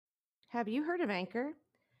Have you heard of Anchor?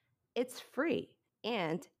 It's free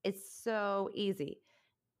and it's so easy.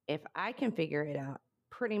 If I can figure it out,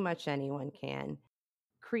 pretty much anyone can.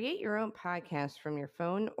 Create your own podcast from your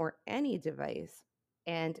phone or any device,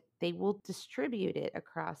 and they will distribute it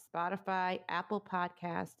across Spotify, Apple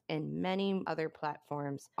Podcast, and many other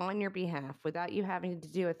platforms on your behalf without you having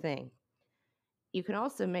to do a thing. You can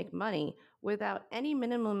also make money without any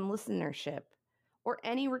minimum listenership or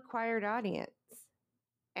any required audience.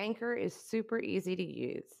 Anchor is super easy to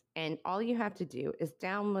use, and all you have to do is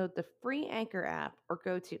download the free Anchor app or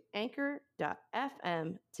go to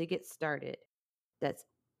anchor.fm to get started. That's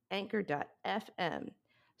anchor.fm.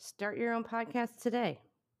 Start your own podcast today.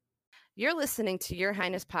 You're listening to Your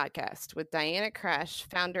Highness Podcast with Diana Crash,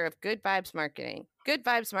 founder of Good Vibes Marketing. Good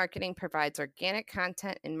Vibes Marketing provides organic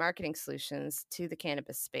content and marketing solutions to the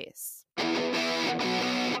cannabis space.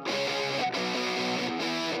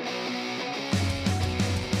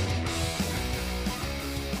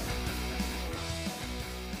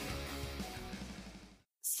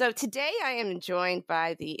 So today I am joined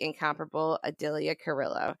by the incomparable Adelia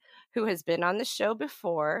Carrillo, who has been on the show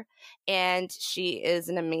before, and she is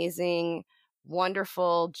an amazing,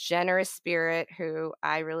 wonderful, generous spirit who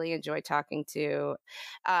I really enjoy talking to.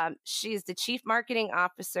 She's the Chief Marketing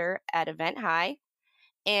Officer at Event High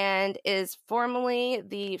and is formerly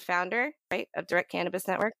the founder, right, of Direct Cannabis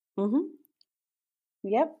Network. Mm-hmm.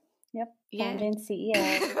 Yep. Yeah. Founder and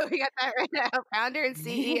CEO. We got that right now. Founder and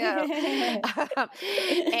CEO.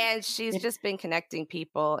 And she's just been connecting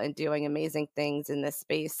people and doing amazing things in this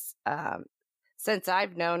space. Since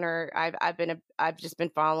I've known her, I've just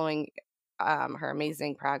been following her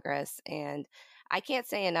amazing progress, and I can't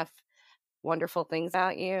say enough wonderful things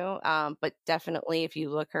about you. But definitely, if you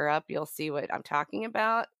look her up, you'll see what I'm talking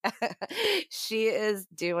about. She is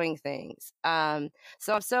doing things.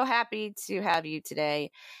 So I'm so happy to have you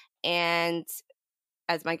today, and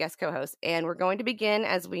as my guest co-host. And we're going to begin,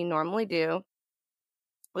 as we normally do,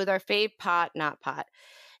 with our fave pot, not pot.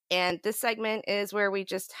 And this segment is where we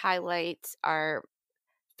just highlight our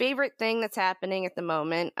favorite thing that's happening at the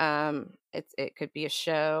moment. It could be a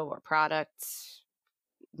show or product,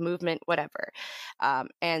 movement, whatever.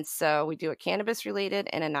 And so we do a cannabis related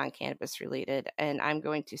and a non-cannabis related. And I'm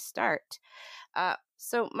going to start.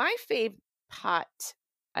 So my fave pot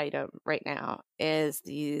item right now is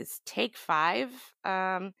these Take 5.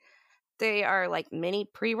 They are like mini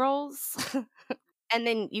pre-rolls. And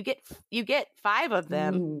then you get 5 of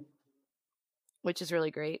them, which is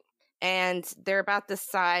really great. And they're about the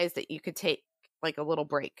size that you could take like a little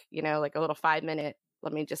break, like a little 5-minute,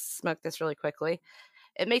 let me just smoke this really quickly.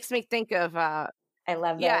 It makes me think of I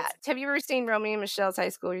love that. Yeah. Have you ever seen Romeo and Michelle's high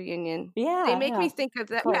school reunion? Yeah. They make me think of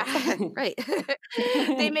that. Right.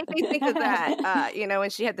 They make me think of that. When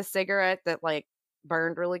she had the cigarette that like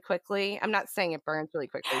burned really quickly. I'm not saying it burns really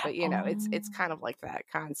quickly, but it's kind of like that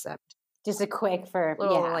concept. Just a quick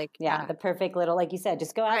the perfect little, like you said,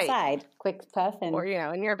 just go outside, quick puff, and or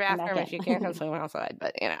in your bathroom if you can't come swim outside.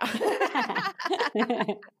 But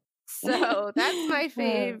so that's my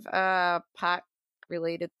fave pot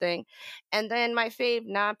related thing. And then my fave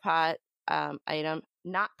non-pot item,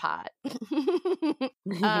 not pot.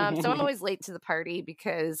 So I'm always late to the party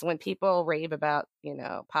because when people rave about,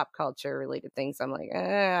 pop culture related things, I'm like,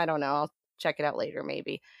 I don't know. I'll check it out later,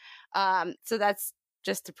 maybe. So that's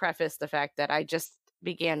just to preface the fact that I just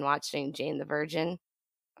began watching Jane the Virgin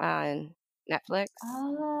on Netflix.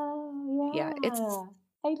 Oh, yeah.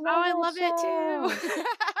 I love it too.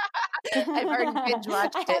 I've already binge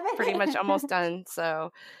watched it, pretty much almost done.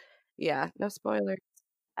 So, yeah, no spoilers.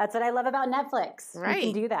 That's what I love about Netflix. Right.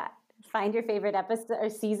 You can do that. Find your favorite episode or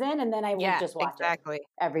season, and then I will just watch it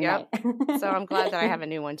every night. So I'm glad that I have a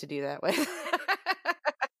new one to do that with.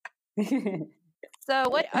 So,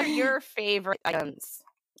 what are your favorite items?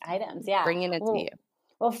 Yeah. Bringing it to you.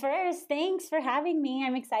 Well, first, thanks for having me.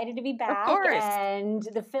 I'm excited to be back. Of course. And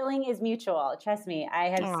the feeling is mutual. Trust me. I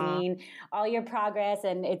have seen all your progress,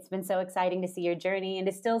 and it's been so exciting to see your journey and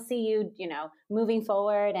to still see you, moving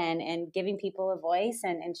forward and giving people a voice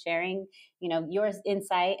and sharing, your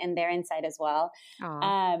insight and their insight as well.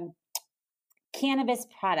 Cannabis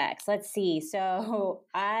products. Let's see. So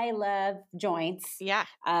I love joints. Yeah.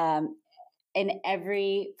 In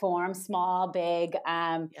every form, small, big.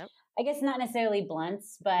 I guess not necessarily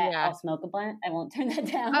blunts, but I'll smoke a blunt. I won't turn that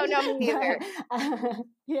down. Oh, no, me neither.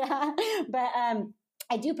 But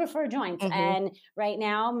I do prefer joints. Mm-hmm. And right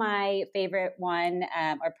now, my favorite one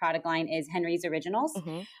or product line is Henry's Originals.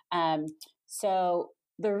 Mm-hmm. So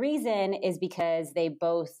the reason is because they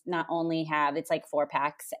both not only have, it's like 4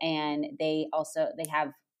 packs, and they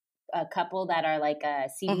have a couple that are like a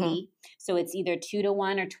Mm-hmm. CBD. So it's either 2 to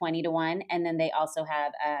 1 or 20 to 1. And then they also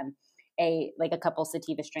have a couple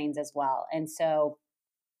sativa strains as well. And so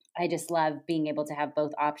I just love being able to have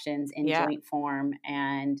both options in Yeah. joint form,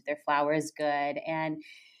 and their flower is good. And,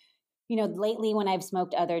 lately when I've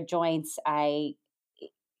smoked other joints,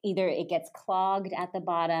 either it gets clogged at the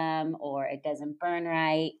bottom or it doesn't burn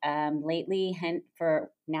right. Lately,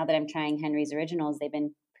 for now that I'm trying Henry's Originals, they've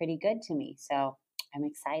been pretty good to me. So I'm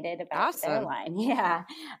excited about their Awesome. line. Yeah.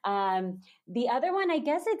 The other one, I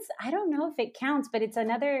guess I don't know if it counts, but it's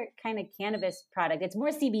another kind of cannabis product. It's more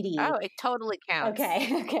CBD. Oh, it totally counts. Okay.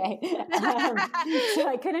 So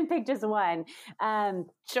I couldn't pick just one.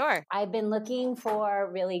 Sure. I've been looking for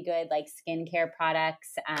really good like skincare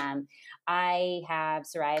products. I have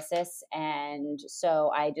psoriasis, and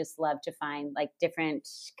so I just love to find like different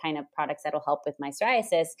kind of products that'll help with my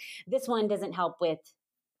psoriasis. This one doesn't help with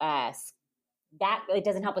that. It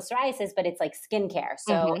doesn't help with psoriasis, but it's like skincare.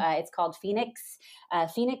 So Mm-hmm. it's called Phoenix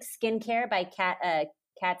Skincare by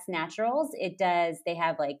Cat's Naturals. They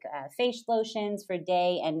have like face lotions for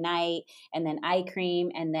day and night, and then eye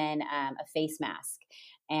cream, and then a face mask.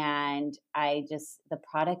 And the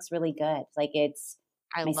product's really good. Like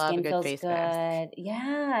I my love a skin good feels face mask. good.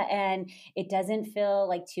 Yeah. And it doesn't feel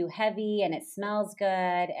like too heavy, and it smells good.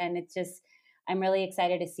 And I'm really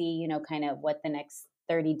excited to see, kind of what the next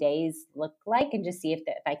 30 days look like, and just see if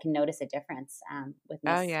I can notice a difference with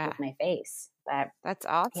Oh, yeah. my face. But That's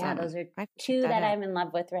yeah, awesome. those are I have to check two that that out. I'm in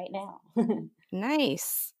love with right now.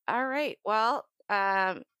 Nice. All right. Well,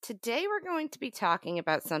 today we're going to be talking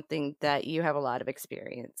about something that you have a lot of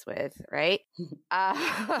experience with, right?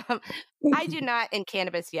 I do not in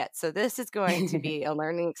cannabis yet, so this is going to be a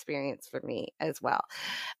learning experience for me as well.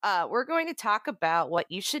 We're going to talk about what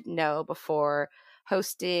you should know before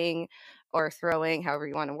hosting or throwing, however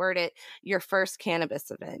you want to word it, your first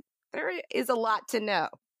cannabis event. There is a lot to know.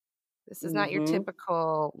 This is not your Hmm.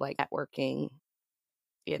 typical like networking,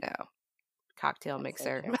 cocktail That's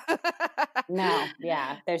so mixer. true. No,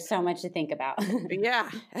 yeah, there's so much to think about. Yeah.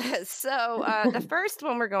 So the first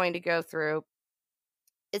one we're going to go through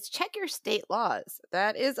is check your state laws.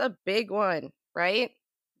 That is a big one, right?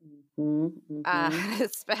 Mm-hmm.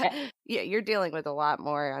 Yeah, you're dealing with a lot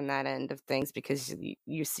more on that end of things because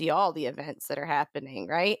you see all the events that are happening,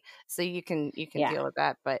 right? So you can Yeah. deal with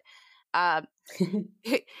that. But um,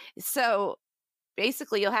 so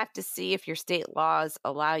basically, you'll have to see if your state laws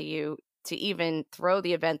allow you to even throw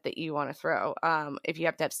the event that you want to throw. If you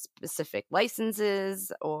have to have specific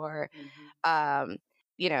licenses, or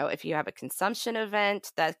if you have a consumption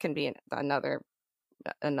event, that can be another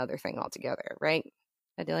thing altogether, right,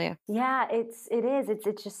 Adelia? Yeah, it is.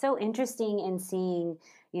 It's just so interesting in seeing,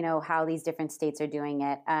 how these different states are doing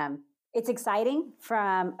it. It's exciting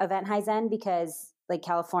from Event High's end because, like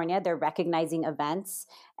California, they're recognizing events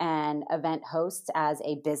and event hosts as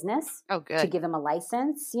a business Oh, to good. give them a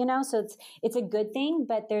license. So it's a good thing,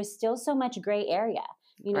 but there's still so much gray area.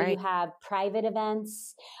 You Right. have private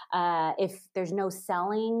events. If there's no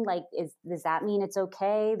selling, like, does that mean it's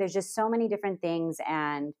okay? There's just so many different things,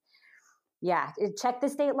 and yeah, check the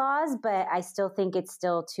state laws, but I still think it's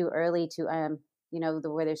still too early to,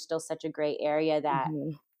 where there's still such a gray area that,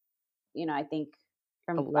 Mhm. I think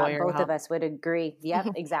A from lawyer will both of help. us would agree. Yep,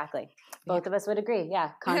 exactly. Both of us would agree.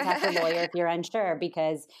 Yeah, contact a lawyer if you're unsure,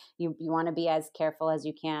 because you want to be as careful as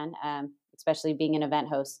you can, especially being an event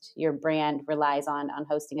host. Your brand relies on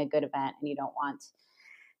hosting a good event, and you don't want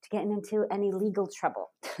to get into any legal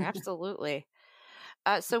trouble. Absolutely.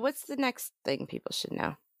 So what's the next thing people should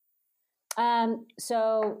know?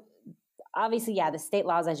 So obviously, yeah, the state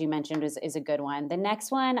laws, as you mentioned, is a good one. The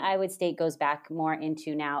next one I would state goes back more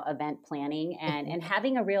into now event planning and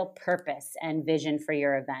having a real purpose and vision for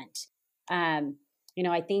your event.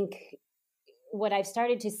 I think what I've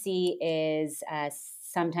started to see is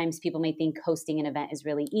sometimes people may think hosting an event is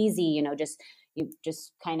really easy. You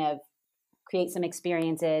just kind of create some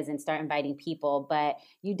experiences and start inviting people, but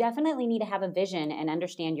you definitely need to have a vision and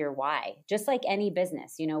understand your why. Just like any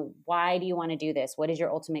business, why do you want to do this? What is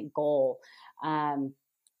your ultimate goal?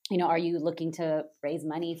 Are you looking to raise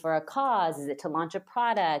money for a cause? Is it to launch a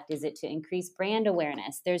product? Is it to increase brand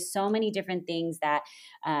awareness? There's so many different things that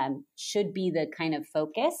should be the kind of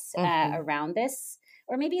focus around this.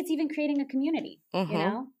 Or maybe it's even creating a community,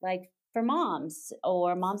 like for moms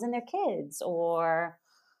or moms and their kids, or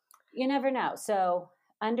you never know. So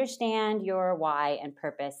understand your why and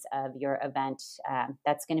purpose of your event.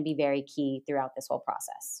 That's going to be very key throughout this whole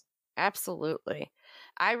process. Absolutely.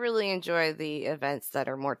 I really enjoy the events that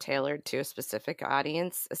are more tailored to a specific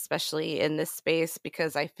audience, especially in this space,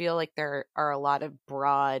 because I feel like there are a lot of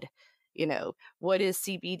broad what is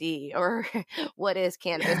CBD or what is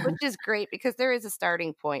cannabis, which is great because there is a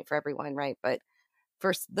starting point for everyone, right? But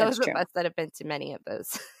for That's those of true. us that have been to many of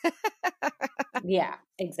those, Yeah,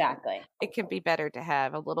 exactly. it can be better to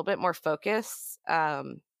have a little bit more focus.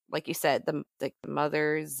 Like you said, the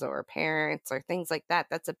mothers or parents or things like that.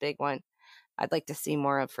 That's a big one. I'd like to see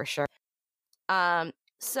more of for sure.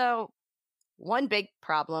 So one big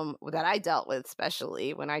problem that I dealt with,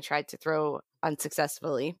 especially when I tried to throw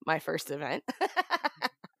unsuccessfully my first event,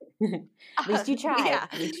 At least you tried. yeah,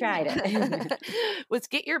 You tried it. was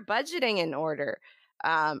get your budgeting in order.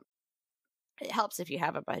 Um, it helps if you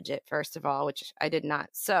have a budget, first of all, which I did not.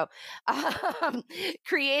 So,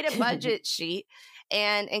 create a budget sheet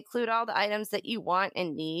and include all the items that you want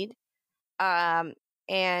and need.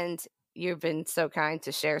 And you've been so kind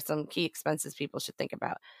to share some key expenses people should think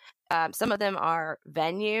about. Some of them are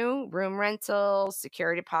venue, room rental,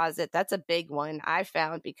 security deposit. That's a big one I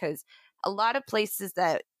found because a lot of places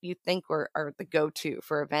that you think are the go-to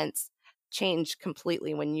for events change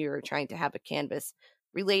completely when you're trying to have a cannabis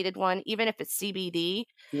related one, even if it's CBD,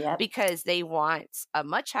 Yep. because they want a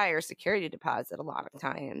much higher security deposit a lot of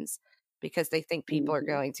times because they think people are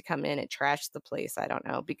going to come in and trash the place. I don't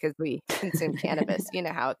know, because we consume cannabis. You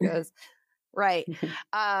know how it goes. Right.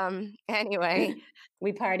 Anyway.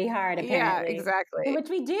 We party hard, Yeah, apparently. exactly. Which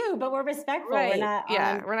we do, but we're respectful. We're Right. not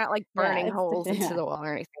Yeah. We're not like burning holes into yeah. the wall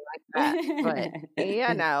or anything like that.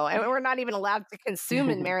 But no, and we're not even allowed to consume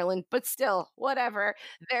in Maryland, but still, whatever.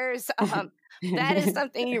 There's that is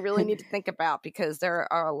something you really need to think about because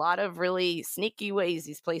there are a lot of really sneaky ways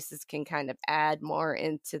these places can kind of add more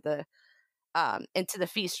into the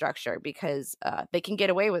fee structure because they can get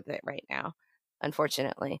away with it right now,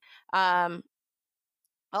 unfortunately.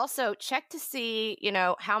 Also, check to see,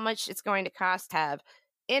 how much it's going to cost to have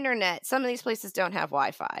internet. Some of these places don't have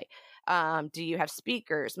Wi-Fi. Do you have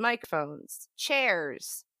speakers, microphones,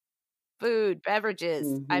 chairs, food,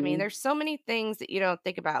 beverages? I mean, there's so many things that you don't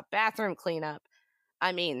think about. Bathroom cleanup.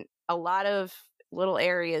 I mean, a lot of little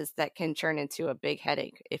areas that can turn into a big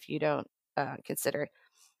headache if you don't consider.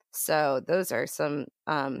 So those are some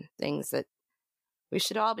things that we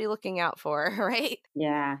should all be looking out for, right?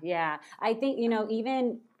 Yeah, yeah. I think,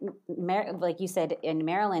 even like you said in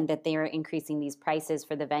Maryland, that they are increasing these prices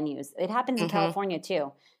for the venues. It happens in California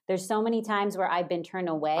too. There's so many times where I've been turned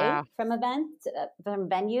away from events, from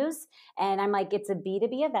venues, and I'm like, it's a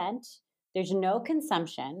B2B event. There's no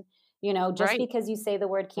consumption. Just because you say the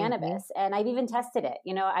word cannabis. And I've even tested it.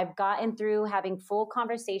 I've gotten through having full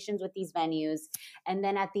conversations with these venues. And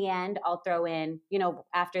then at the end, I'll throw in,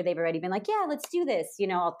 after they've already been like, yeah, let's do this.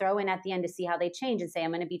 I'll throw in at the end to see how they change and say, I'm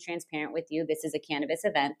going to be transparent with you. This is a cannabis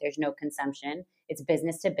event. There's no consumption. It's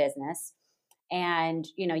business to business. And,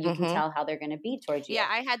 you can tell how they're going to be towards you. Yeah,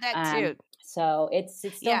 I had that too. So it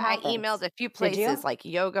still happens. I emailed a few places like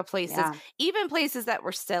yoga places, even places that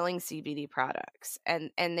were selling CBD products. And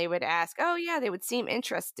they would ask, oh yeah, they would seem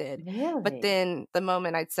interested. Really? But then the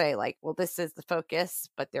moment I'd say like, well, this is the focus,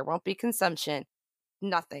 but there won't be consumption,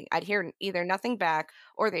 nothing. I'd hear either nothing back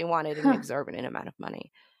or they wanted an exorbitant amount of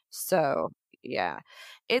money. So yeah,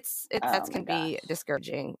 that can be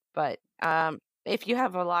discouraging, but if you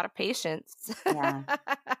have a lot of patience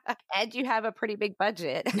and you have a pretty big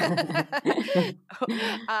budget,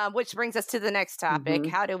 which brings us to the next topic.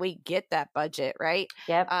 How do we get that budget, right?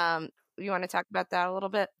 Yep. You want to talk about that a little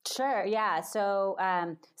bit? Sure. Yeah. So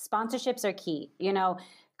sponsorships are key.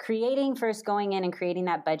 Going in and creating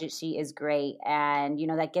that budget sheet is great. And,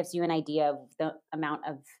 that gives you an idea of the amount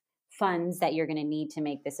of funds that you're going to need to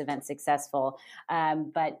make this event successful.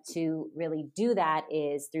 But to really do that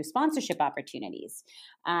is through sponsorship opportunities.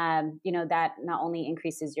 That not only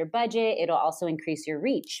increases your budget, it'll also increase your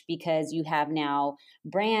reach because you have now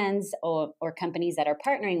brands or companies that are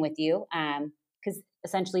partnering with you because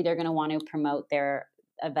essentially they're going to want to promote their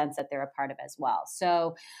events that they're a part of as well.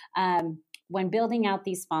 So when building out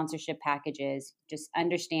these sponsorship packages, just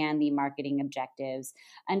understand the marketing objectives,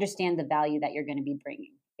 understand the value that you're going to be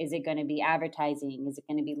bringing. Is it going to be advertising? Is it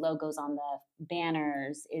going to be logos on the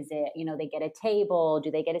banners? Is it, they get a table? Do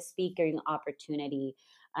they get a speaking opportunity?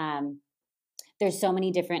 There's so many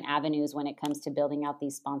different avenues when it comes to building out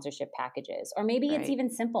these sponsorship packages. Or maybe it's even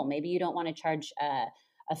simple. Maybe you don't want to charge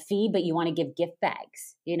a fee, but you want to give gift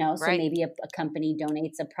bags, so maybe a company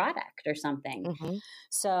donates a product or something.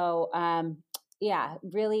 So,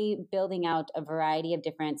 really building out a variety of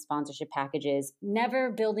different sponsorship packages, never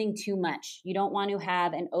building too much. You don't want to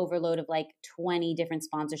have an overload of like 20 different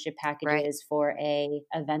sponsorship packages for a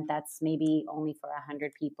event that's maybe only for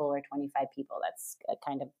 100 people or 25 people. That's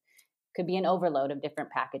could be an overload of different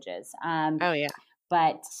packages.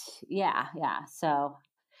 But so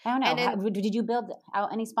I don't know. And then, Did you build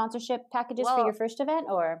out any sponsorship packages for your well, first event,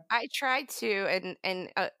 or? I tried to, and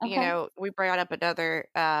you Okay. know, we brought up another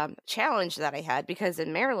challenge that I had because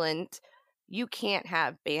in Maryland, you can't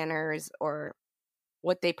have banners or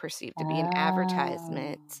what they perceive to be an Oh,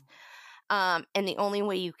 advertisement. And the only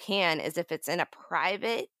way you can is if it's in a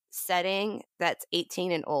private setting that's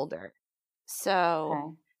 18 and older. So,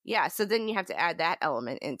 okay. yeah, so then you have to add that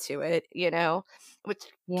element into it, you know, which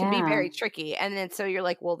can be Yeah. very tricky. And then so you're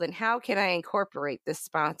like, well, then how can I incorporate this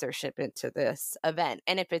sponsorship into this event?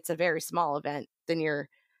 And if it's a very small event, then you're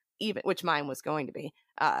even, which mine was going to be,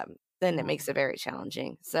 then it Yeah. makes it very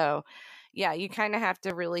challenging. So, yeah, you kind of have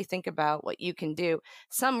to really think about what you can do.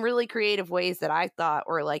 Some really creative ways that I thought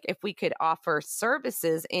were like if we could offer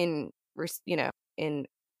services in, you know, in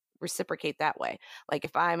reciprocate that way. Like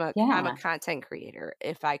if I'm a Yeah. content creator,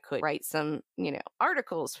 if I could write some, you know,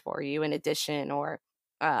 articles for you in addition, or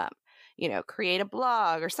um, you know, create a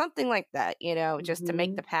blog or something like that, you know, just to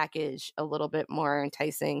make Hmm. the package a little bit more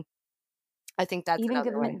enticing. I think that's Even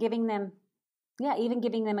another way. giving them, yeah, even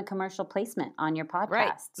giving them a commercial placement on your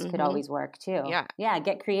Right. podcasts could Mhm. always work too. Yeah. Yeah,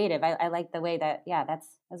 get creative. I like the way that, yeah,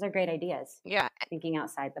 those are great ideas. Yeah. Thinking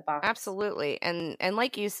outside the box. Absolutely. And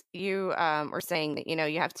like you were saying that, you know,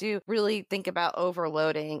 you have to really think about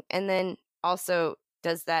overloading, and then also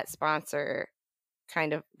does that sponsor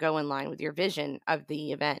kind of go in line with your vision of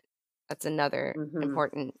the event? That's another Hmm.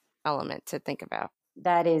 important element to think about.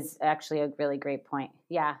 That is actually a really great point.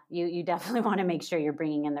 Yeah, you definitely want to make sure you're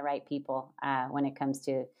bringing in the right people when it comes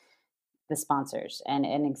to the sponsors and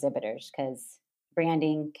exhibitors, because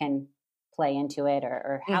branding can play into it,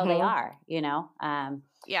 or how they Mhm. are, you know.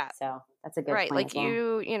 Yeah. So that's a good Right. point Like as well.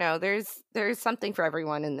 you know, there's something for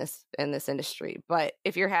everyone in this industry. But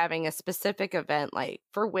if you're having a specific event like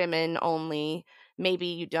for women only, maybe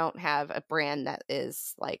you don't have a brand that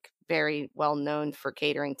is like very well known for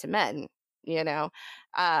catering to men, you know.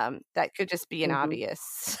 That could just be an Hmm.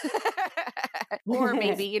 obvious. Or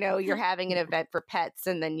maybe, you know, you're having an event for pets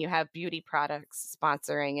and then you have beauty products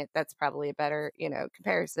sponsoring it. That's probably a better, you know,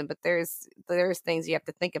 comparison. But there's things you have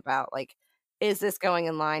to think about, like, is this going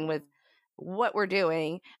in line with what we're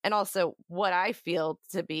doing and also what I feel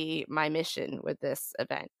to be my mission with this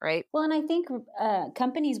event, right? Well, and I think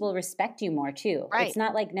companies will respect you more too. It's Right.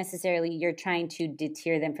 not like necessarily you're trying to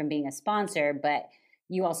deter them from being a sponsor, but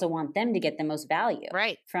you also want them to get the most value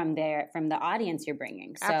Right. from the audience you're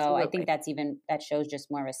bringing. So I think Absolutely. that shows just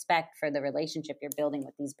more respect for the relationship you're building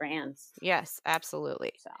with these brands. Yes,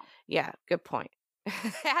 absolutely. So Yeah, good point.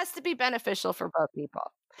 It has to be beneficial for both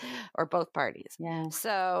people or both parties. yeah.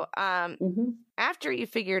 So, Hmm. after you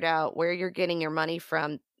figured out where you're getting your money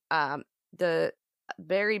from, the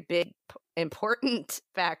very big important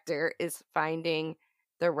factor is finding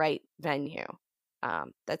the right venue.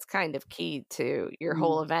 That's kind of key to your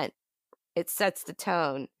whole event. It sets the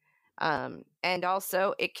tone. And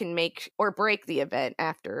also it can make or break the event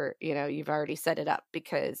after, you know, you've already set it up,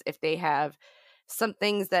 because if they have some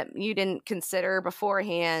things that you didn't consider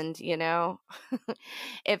beforehand, you know,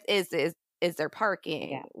 if is there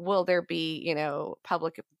parking? Yeah. Will there be, you know,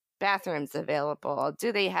 public bathrooms available?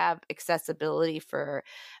 Do they have accessibility for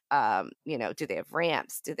you know, do they have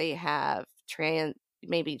ramps? Do they have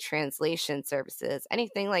maybe translation services?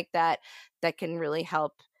 Anything like that that can really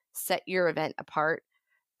help set your event apart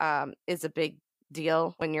is a big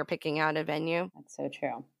deal when you're picking out a venue. That's so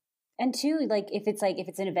true. And two, like if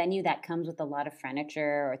it's in a venue that comes with a lot of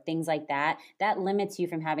furniture or things like that, that limits you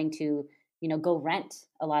from having to, go rent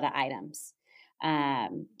a lot of items.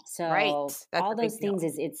 Right. So That's all a big those deal. things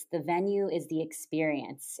is it's the venue is the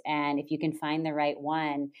experience. And if you can find the right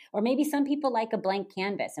one, or maybe some people like a blank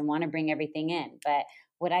canvas and want to bring everything in. But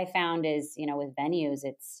what I found is, with venues,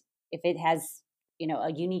 it's if it has,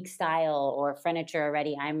 a unique style or furniture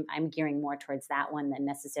already, I'm gearing more towards that one than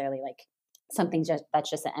necessarily like something that's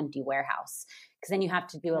just an empty warehouse, because then you have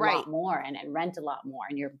to do a Right. lot more and rent a lot more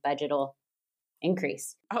and your budget will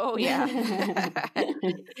increase. Oh yeah.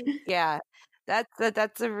 Yeah.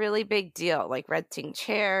 That's a really big deal. Like renting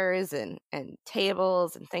chairs and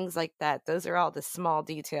tables and things like that. Those are all the small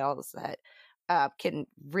details that can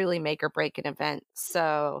really make or break an event.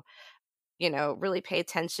 So, you know, really pay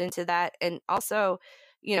attention to that. And also,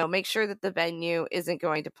 you know, make sure that the venue isn't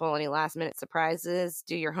going to pull any last minute surprises.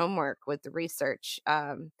 Do your homework with the research.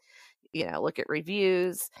 You know, look at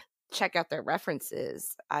reviews, check out their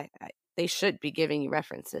references. They should be giving you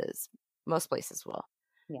references. Most places will.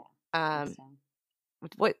 Yeah, I think Um, so.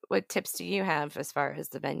 what tips do you have as far as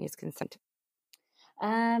the venue's concerned?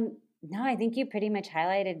 No, I think you pretty much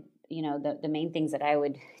highlighted, the main things that I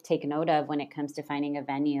would take note of when it comes to finding a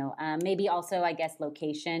venue. Maybe also, I guess,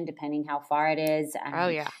 location, depending how far it is. Oh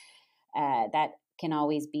yeah. That can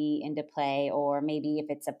always be into play. Or maybe if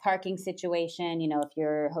it's a parking situation, if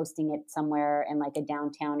you're hosting it somewhere in like a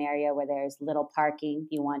downtown area where there's little parking,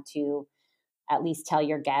 you want to at least tell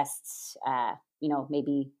your guests,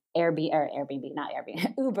 maybe Airbnb, not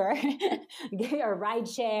Airbnb, Uber or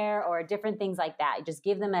rideshare or different things like that. Just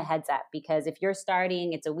give them a heads up, because if you're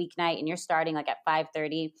starting, it's a weeknight and you're starting like at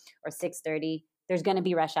 5:30 or 6:30, there's going to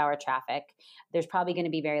be rush hour traffic. There's probably going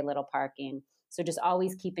to be very little parking. So just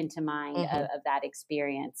always keep into mind of that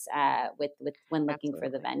experience with when looking for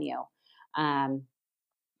the venue.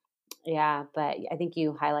 Yeah, but I think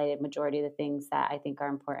you highlighted majority of the things that I think are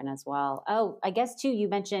important as well. Oh, I guess too, you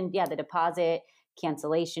mentioned, the deposit,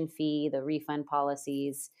 cancellation fee, the refund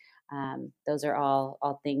policies. Those are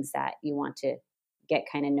all things that you want to get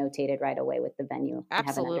kind of notated right away with the venue and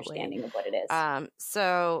have an understanding of what it is.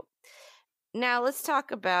 So now let's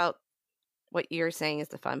talk about what you're saying is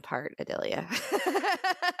the fun part, Adelia.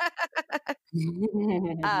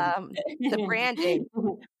 The branding.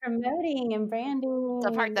 Promoting and branding.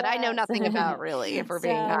 The part that I know nothing about, really, if we're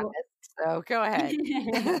being honest. So go ahead.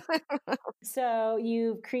 So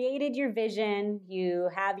you've created your vision, you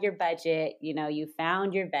have your budget, you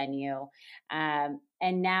found your venue, and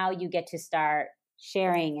now you get to start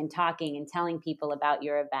sharing and talking and telling people about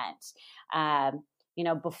your event.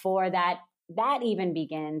 Before that even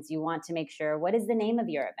begins, you want to make sure, what is the name of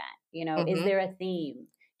your event? Is there a theme?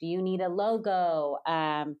 Do you need a logo?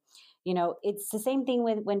 It's the same thing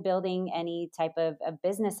with when building any type of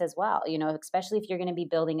business as well, especially if you're going to be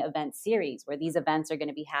building event series where these events are going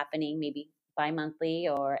to be happening maybe bi-monthly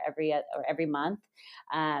or every month.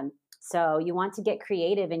 So you want to get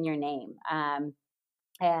creative in your name.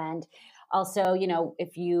 And also,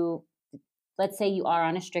 let's say you are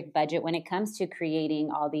on a strict budget when it comes to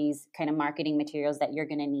creating all these kind of marketing materials that you're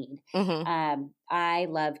going to need. I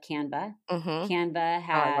love Canva. Canva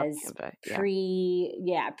has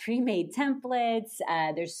pre-made templates.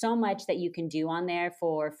 There's so much that you can do on there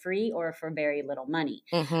for free or for very little money.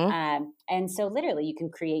 And so literally you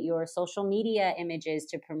can create your social media images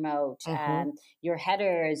to promote, your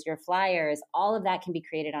headers, your flyers, all of that can be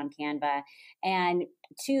created on Canva. And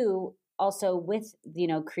two, also with,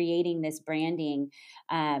 creating this branding,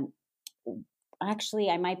 actually,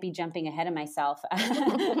 I might be jumping ahead of myself.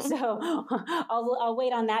 So I'll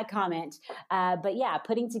wait on that comment. But yeah,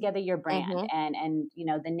 putting together your brand and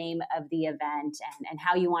the name of the event and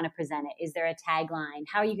how you want to present it. Is there a tagline?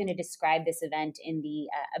 How are you going to describe this event in the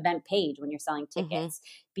event page when you're selling tickets?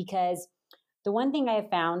 Because the one thing I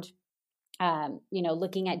have found,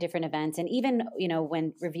 looking at different events and even,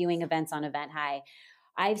 when reviewing events on Event High,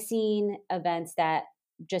 I've seen events that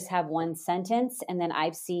just have one sentence, and then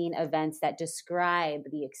I've seen events that describe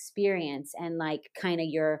the experience and like kind of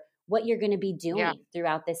what you're going to be doing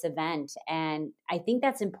throughout this event. And I think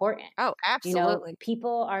that's important. Oh, absolutely.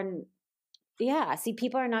 People are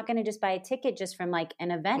not going to just buy a ticket just from like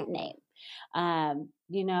an event name.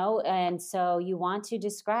 And so you want to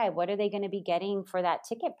describe what are they going to be getting for that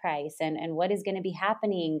ticket price and what is going to be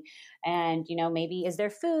happening. And, maybe is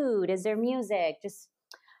there food? Is there music? Just,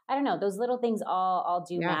 I don't know. Those little things all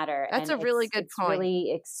do matter. That's a really good point.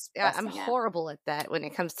 Really I'm horrible at that when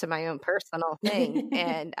it comes to my own personal thing.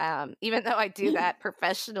 And even though I do that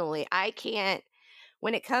professionally, I can't,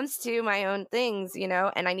 when it comes to my own things, and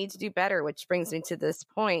I need to do better, which brings me to this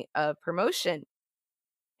point of promotion.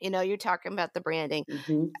 You're talking about the branding.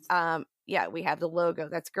 We have the logo.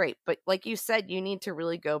 That's great. But like you said, you need to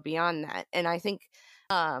really go beyond that. And I think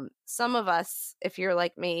some of us, if you're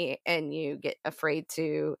like me and you get afraid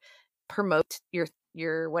to promote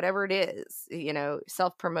your whatever it is,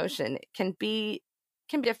 self-promotion can be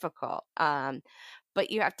difficult. But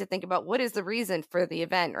you have to think about what is the reason for the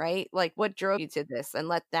event, right? Like what drove you to this, and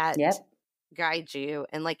let that guide you.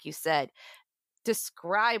 And like you said,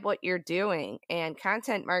 describe what you're doing, and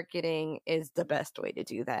content marketing is the best way to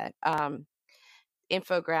do that.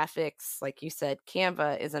 Infographics, like you said,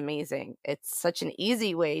 Canva is amazing. It's such an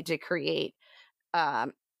easy way to create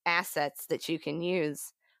assets that you can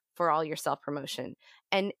use for all your self-promotion.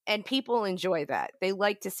 And people enjoy that. They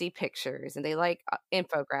like to see pictures and they like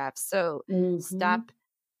infographics. So stop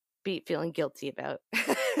feeling guilty about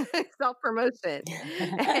self-promotion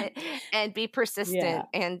and be persistent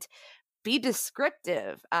and be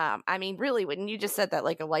descriptive. Really, when you just said that,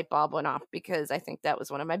 like a light bulb went off, because I think that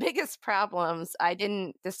was one of my biggest problems. I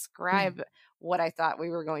didn't describe what I thought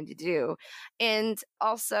we were going to do. And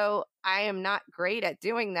also, I am not great at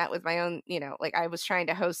doing that with my own, like I was trying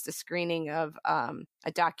to host a screening of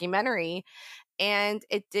a documentary, and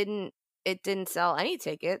it didn't sell any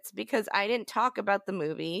tickets because I didn't talk about the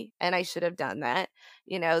movie, and I should have done that.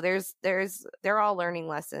 They're all learning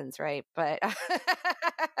lessons, right? But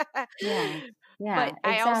Yeah. but Yeah,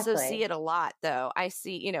 I also see exactly. it a lot though. I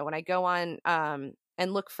see, when I go on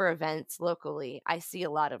and look for events locally, I see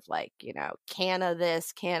a lot of like, can of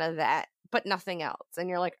this, can of that, but nothing else. And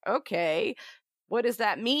you're like, okay, what does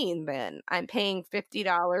that mean then? I'm paying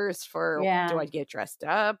 $50 for, do Yeah. I get dressed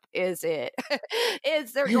up? Is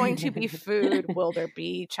there going to be food? Will there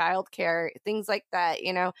be childcare? Things like that,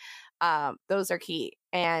 those are key.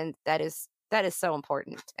 And that is so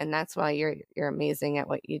important. And that's why you're amazing at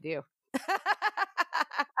what you do.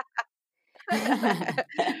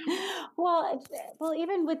 well, well,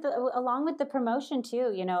 even with along with the promotion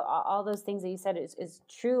too, all those things that you said is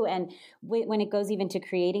true. And when it goes even to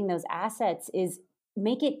creating those assets, is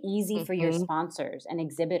make it easy for your Mhm. sponsors and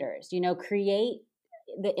exhibitors. Create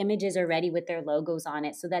the images already with their logos on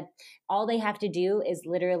it, so that all they have to do is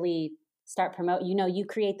literally start promote. You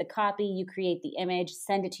create the copy, you create the image,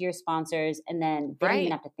 send it to your sponsors, and then they don't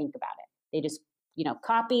even Right. have to think about it. They just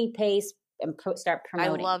copy, paste, and start I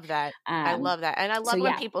promoting. love that. I love that. And I So love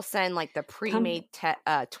when yeah, people send like the come, pre-made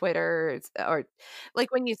Twitters, or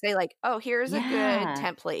like when you say like, "Oh, here's a good yeah.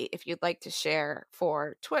 template if you'd like to share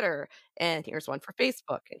for Twitter, and here's one for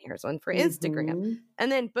Facebook, and here's one for Instagram." Hmm.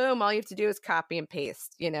 And then boom, all you have to do is copy and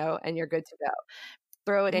paste, and you're good to go.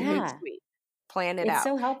 Throw it in Yeah, Hootsuite. Plan it it's out.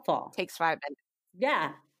 so helpful. Takes 5 minutes.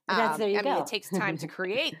 Yeah, there you I mean, it go. takes time to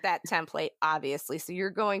create that template, obviously, so you're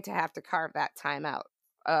going to have to carve that time out.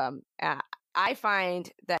 Um, uh, I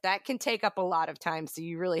find that can take up a lot of time, so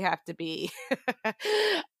you really have to be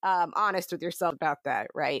honest with yourself about that,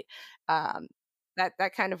 right? Um,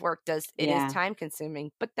 that kind of work it is Yeah. time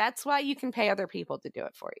consuming, but that's why you can pay other people to do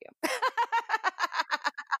it for you.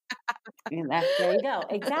 And there you go.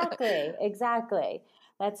 Exactly. Exactly.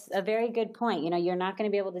 That's a very good point. You're not going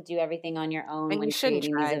to be able to do everything on your own And you when shouldn't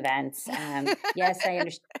creating these try. events. Yes, I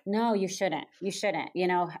understand. No, you shouldn't. You shouldn't.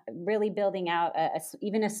 Really building out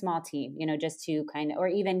even a small team. Just to kind of, or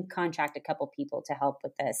even contract a couple people to help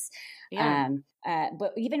with this. Yeah,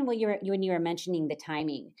 But even when you were mentioning the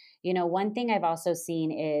timing, one thing I've also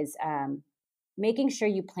seen is making sure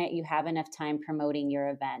you have enough time promoting your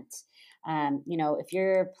event. If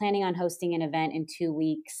you're planning on hosting an event in 2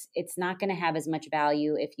 weeks, it's not going to have as much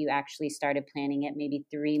value if you actually started planning it maybe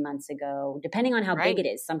 3 months ago, depending on how big right. it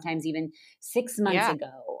is, sometimes even 6 months Yeah,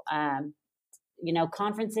 ago.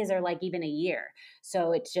 Conferences are like even a year.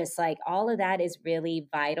 So it's just like all of that is really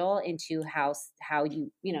vital into how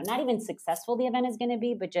not even successful the event is going to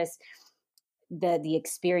be, but just the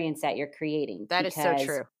experience that you're creating. that is so Because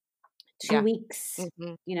true. two Yeah. weeks,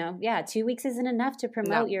 Hmm. yeah, 2 weeks isn't enough to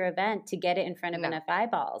No, promote your event to get it in front of no. enough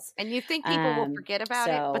eyeballs. And you think people will forget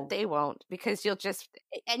about it, but So they won't, because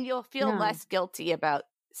you'll feel no, less guilty about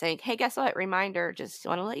saying, "Hey, guess what? Reminder, just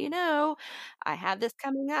want to let you know I have this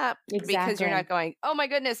coming up," because you're not exactly. going, "Oh my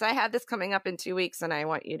goodness, I have this coming up in 2 weeks and I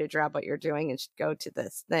want you to drop what you're doing and go to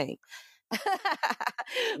this thing."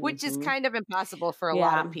 Which is Hmm. kind of impossible for a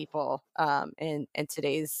lot of Yeah. people in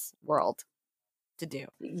today's world to do.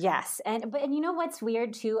 Yes, and you know what's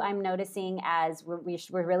weird too? I'm noticing as we're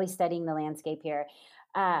really studying the landscape here.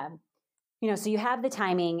 Um, so you have the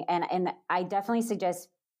timing, and I definitely suggest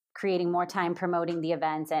creating more time promoting the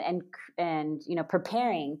events and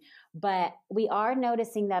preparing. But we are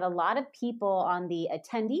noticing that a lot of people on the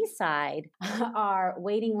attendee side are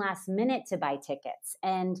waiting last minute to buy tickets.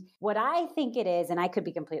 And what I think it is, and I could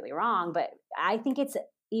be completely wrong, but I think it's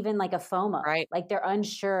even like a FOMO, Right. like they're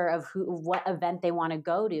unsure of what event they want to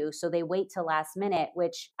go to, so they wait till last minute,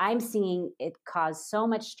 which I'm seeing it cause so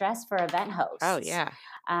much stress for event Oh hosts. yeah.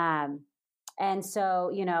 um, and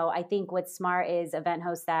so, I think what's smart is event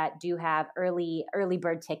hosts that do have early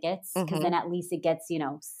bird tickets, because Hmm. then at least it gets,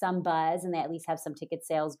 some buzz, and they at least have some ticket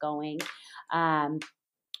sales going. Um,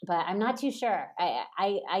 but I'm not too sure.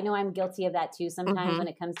 I know I'm guilty of that too sometimes Hmm. when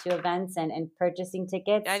it comes to events and purchasing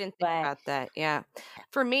I tickets. didn't think But about that. Yeah.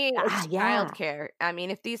 For me, it's yeah, childcare. I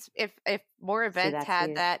mean, if more see, events that's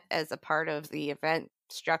had huge. that as a part of the event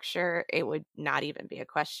structure, it would not even be a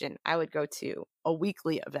question. I would go to a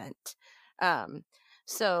weekly event. Um,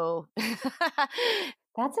 so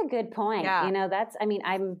That's a good point. yeah, I mean,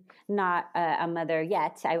 I'm not a mother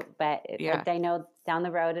yet, but yeah. I know down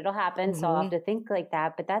the road it'll happen. So I'll have Mhm. to think like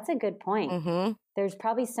that. But that's a good point. Mhm. There's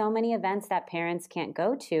probably so many events that parents can't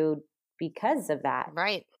go to because of that.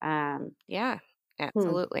 Right. Um, Yeah.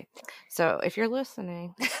 hmm. Absolutely. So if you're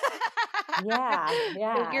listening, Yeah,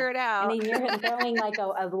 yeah. Figure it And out. then you're throwing like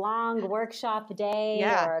a long workshop day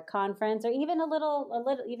Yeah. or a conference or even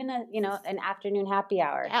even an afternoon happy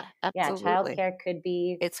hour. Yeah, Yeah, absolutely. childcare could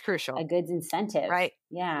be It's a crucial, good incentive. right?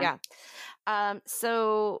 Yeah. Yeah.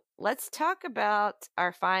 So let's talk about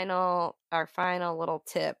our final little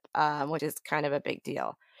tip, which is kind of a big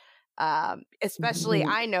deal. Especially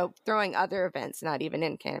I know throwing other events, not even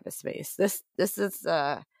in cannabis space. This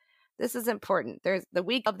is important. There's the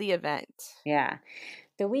week of the event. Yeah.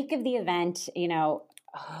 The week of the event,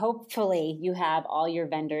 hopefully you have all your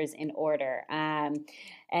vendors in order.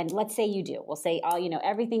 And let's say you do. We'll say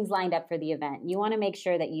everything's lined up for the event. You want to make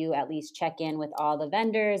sure that you at least check in with all the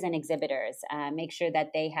vendors and exhibitors. Make sure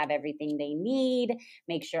that they have everything they need.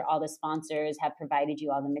 Make sure all the sponsors have provided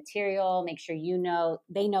you all the material. Make sure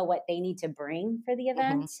they know what they need to bring for the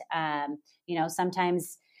Hmm. event.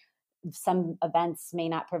 Sometimes some events may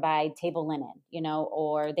not provide table linen,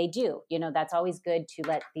 or they do. That's always good to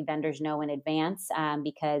let the vendors know in advance,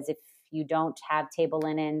 because if you don't have table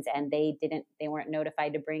linens and they weren't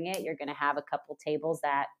notified to bring it, you're going to have a couple tables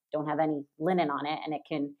that don't have any linen on it, and it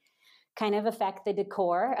can kind of affect the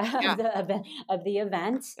decor Yeah, of the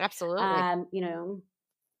event. absolutely.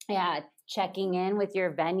 Yeah, checking in with your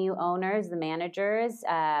venue owners, the managers,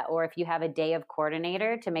 or if you have a day of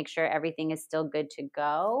coordinator to make sure everything is still good to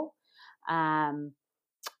go. Um,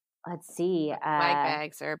 let's see. Flag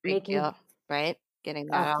bags are a big Making deal, right? Getting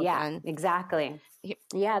that all Yeah, done. exactly. Yep.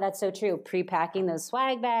 Yeah, that's so true. Pre-packing those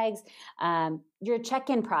swag bags, your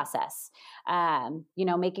check-in process.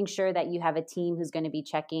 Making sure that you have a team who's going to be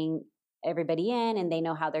checking everybody in, and they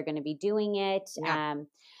know how they're going to be doing it. Yeah.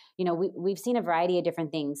 We've seen a variety of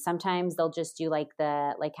different things. Sometimes they'll just do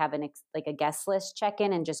have like a guest list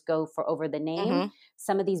check-in and just go for over the name. Hmm.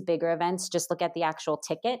 Some of these bigger events just look at the actual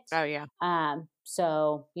ticket. Oh yeah,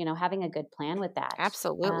 So having a good plan with that.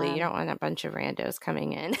 absolutely. You don't want a bunch of randos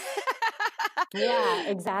coming in. Yeah,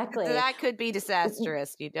 exactly. That could be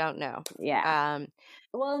disastrous. You don't know. Yeah. Um,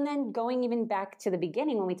 Well, and then going even back to the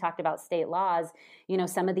beginning when we talked about state laws,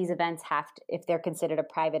 some of these events if they're considered a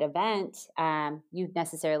private event, you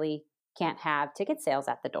necessarily can't have ticket sales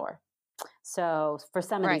at the door. So for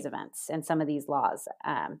some of right. these events and some of these laws.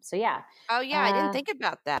 So yeah. Oh yeah, I didn't think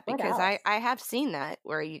about that What because else? I have seen that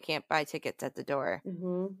where you can't buy tickets at the door.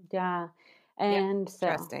 Yeah. Yeah, And so,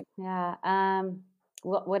 interesting. yeah.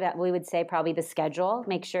 What we would say probably the schedule.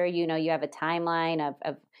 Make sure you have a timeline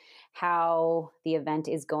of how the event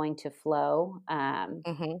is going to flow.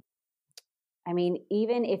 Hmm. I mean,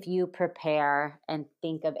 even if you prepare and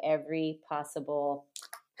think of every possible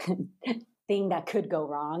thing that could go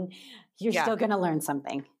wrong, you're Yeah. still going to learn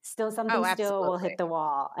something. Oh, Something still will hit absolutely. the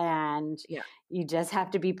wall, and Yeah. you just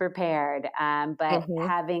have to be prepared. But Hmm.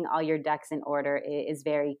 having all your ducks in order is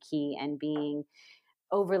very key, and being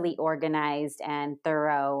overly organized and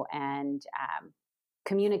thorough and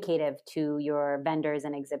communicative to your vendors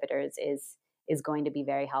and exhibitors is going to be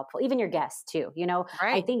very helpful. Even your guests too.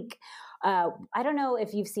 I Right. think I don't know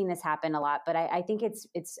if you've seen this happen a lot, but I think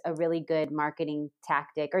it's a really good marketing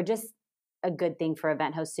tactic, or just a good thing for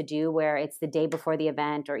event hosts to do, where it's the day before the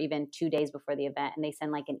event or even 2 days before the event, and they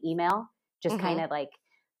send like an email, just kind Hmm. of like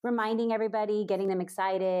reminding everybody, getting them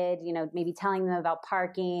excited, maybe telling them about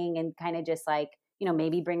parking, and kind of just like,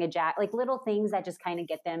 maybe bring a jack, like little things that just kind of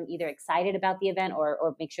get them either excited about the event,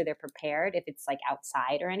 or make sure they're prepared if it's like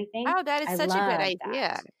outside or anything. Oh, that is I such a good love that.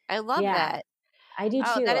 idea. I love Yeah, that. I do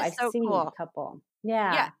Oh, too. that is I've so seen cool. a couple.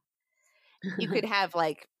 Yeah. Yeah. You could have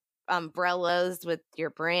like umbrellas with your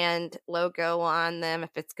brand logo on them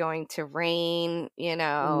if it's going to rain,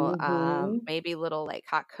 Hmm. maybe little like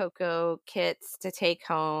hot cocoa kits to take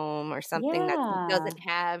home or something that Yeah. doesn't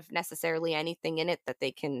have necessarily anything in it that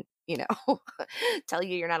they can, tell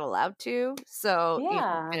you you're not allowed to. So you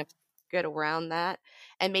can kind Yeah. of get around that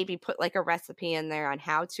and maybe put like a recipe in there on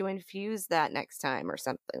how to infuse that next time or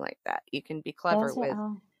something like that. You can be clever Those are, with,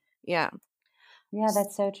 oh, yeah. yeah,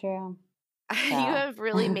 that's so true. You So, have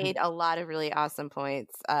really made a lot of really awesome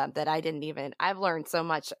points that I didn't even. I've learned so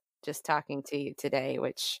much just talking to you today,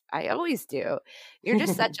 which I always do. You're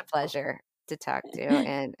just such a pleasure to talk to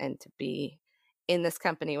and to be in this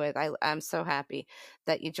company with. I'm so happy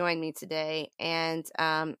that you joined me today. And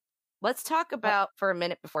let's talk well, about for a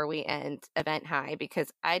minute before we end Event High,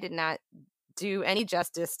 because I did not do any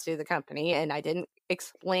justice to the company and I didn't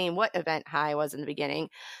explain what Event High was in the beginning.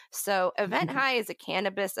 So, Event High is a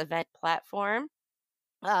cannabis event platform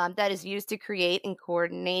that is used to create and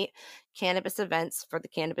coordinate cannabis events for the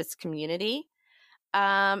cannabis community.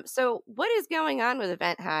 So, what is going on with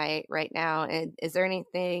Event High right now? And is there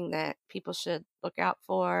anything that people should look out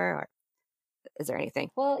for? Or Is there anything?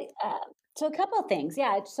 Well, so a couple of things.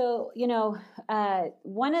 Yeah. So,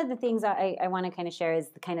 one of the things I want to kind of share is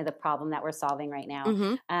the problem that we're solving right now.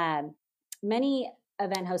 Mm-hmm. Many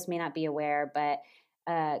event hosts may not be aware, but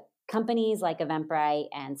companies like Eventbrite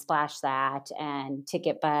and Splash That and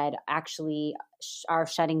TicketBud actually are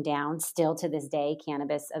shutting down still to this day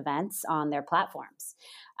cannabis events on their platforms.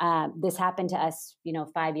 This happened to us,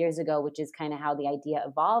 5 years ago, which is kind of how the idea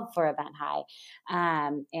evolved for Event High.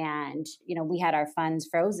 And we had our funds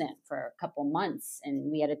frozen for a couple months, and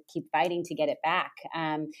we had to keep fighting to get it back.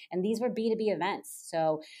 And these were B2B events,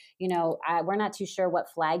 so we're not too sure what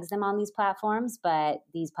flags them on these platforms, but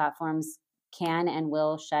these platforms can and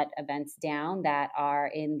will shut events down that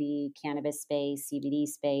are in the cannabis space, CBD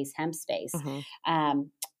space, hemp space. Mm-hmm.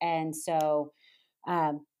 And so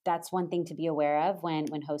that's one thing to be aware of when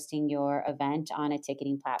hosting your event on a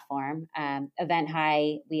ticketing platform. Event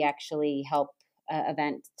High, we actually help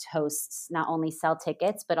event hosts not only sell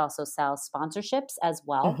tickets, but also sell sponsorships as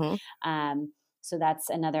well. Mm-hmm. So that's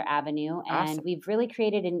another avenue. And Awesome. we've really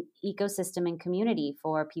created an ecosystem and community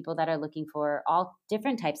for people that are looking for all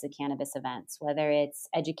different types of cannabis events, whether it's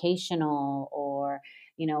educational or,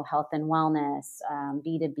 health and wellness,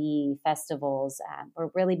 B2B festivals. We're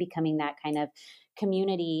really becoming that kind of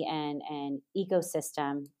community and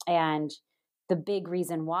ecosystem. And the big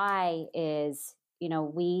reason why is,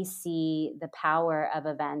 we see the power of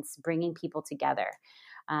events bringing people together.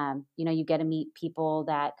 You get to meet people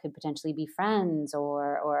that could potentially be friends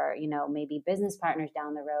or maybe business partners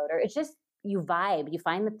down the road, or it's just you vibe. You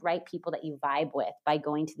find the right people that you vibe with by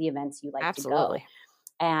going to the events you like Absolutely. to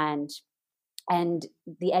go. And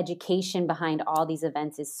the education behind all these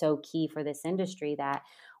events is so key for this industry that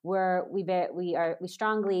we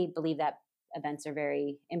strongly believe that events are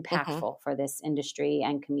very impactful for this industry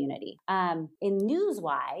and community. In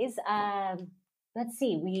news-wise, let's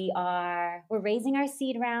see, we're raising our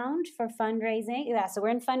seed round for fundraising. Yeah, so we're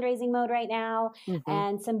in fundraising mode right now. Mm-hmm.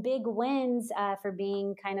 And some big wins for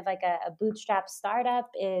being kind of like a bootstrap startup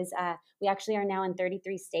is we actually are now in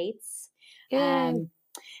 33 states.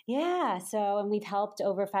 Yeah. So, and we've helped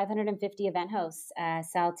over 550 event hosts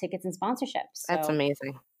sell tickets and sponsorships. So that's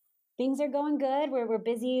amazing. Things are going good. We're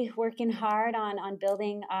busy working hard on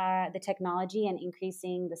building the technology and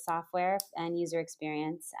increasing the software and user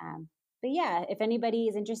experience. But yeah, if anybody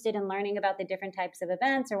is interested in learning about the different types of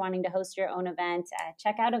events or wanting to host your own event,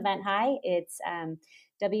 check out Event High. It's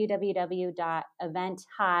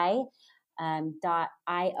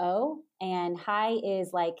www.eventhigh.io. And High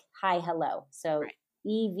is like hi, hello. So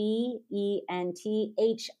EVENTHI.io.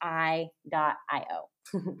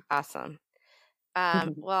 Awesome.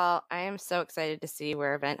 Well, I am so excited to see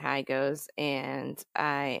where Event High goes, and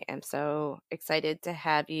I am so excited to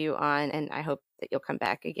have you on, and I hope that you'll come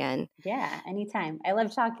back again. Yeah, anytime. I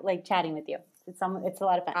love chatting with you. It's a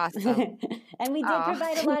lot of fun. Awesome. And we did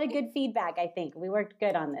provide a lot of good feedback, I think. We worked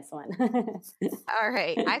good on this one. All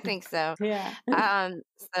right. I think so. Yeah.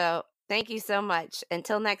 So thank you so much.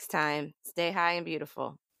 Until next time, stay high and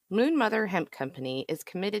beautiful. Moon Mother Hemp Company is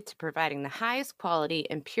committed to providing the highest quality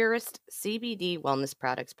and purest CBD wellness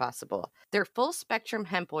products possible. Their full-spectrum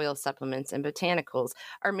hemp oil supplements and botanicals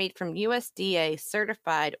are made from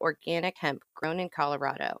USDA-certified organic hemp grown in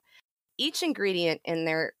Colorado. Each ingredient in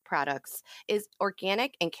their products is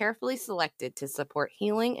organic and carefully selected to support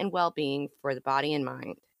healing and well-being for the body and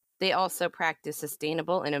mind. They also practice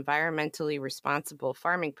sustainable and environmentally responsible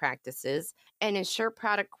farming practices and ensure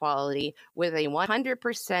product quality with a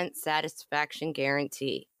 100% satisfaction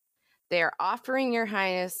guarantee. They are offering Your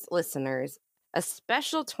Highness listeners a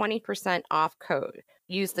special 20% off code.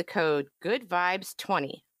 Use the code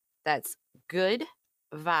GoodVibes20. That's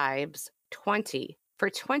GoodVibes20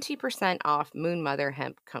 for 20% off Moon Mother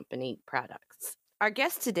Hemp Company products. Our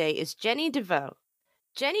guest today is Jenny DeVoe.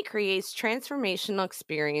 Jenny creates transformational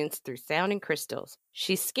experience through sound and crystals.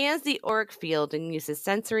 She scans the auric field and uses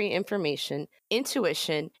sensory information,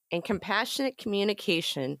 intuition, and compassionate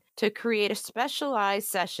communication to create a specialized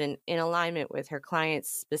session in alignment with her client's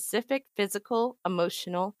specific physical,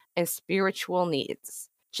 emotional, and spiritual needs.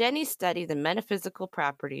 Jenny studied the metaphysical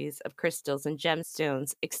properties of crystals and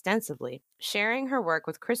gemstones extensively, sharing her work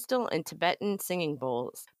with crystal and Tibetan singing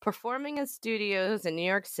bowls, performing in studios in New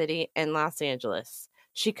York City and Los Angeles.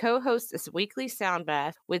 She co-hosts this weekly sound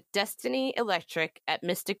bath with Destiny Electric at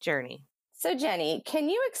Mystic Journey. So, Jenny, can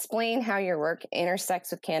you explain how your work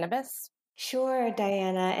intersects with cannabis? Sure,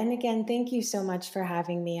 Diana. And again, thank you so much for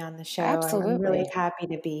having me on the show. I'm really Absolutely. happy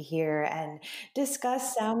to be here and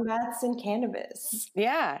discuss sound baths and cannabis.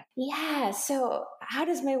 Yeah. Yeah, so how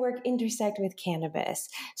does my work intersect with cannabis?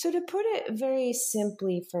 So, to put it very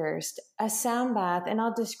simply, first, a sound bath, and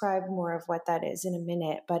I'll describe more of what that is in a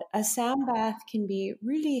minute, but a sound bath can be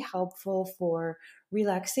really helpful for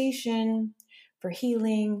relaxation, for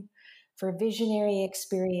healing, for visionary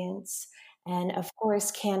experience. And of course,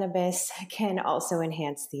 cannabis can also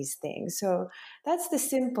enhance these things. So that's the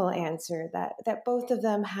simple answer that both of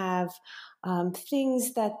them have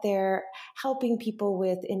things that they're helping people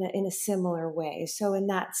with in a similar way. So in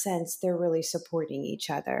that sense, they're really supporting each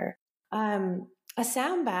other. A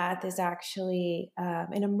sound bath is actually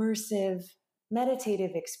an immersive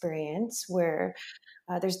meditative experience where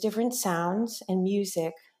there's different sounds and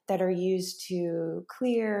music that are used to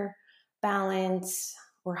clear, balance,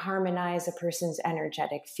 or harmonize a person's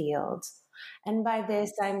energetic field. And by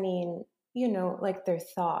this, I mean, like their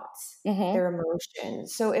thoughts, Hmm. their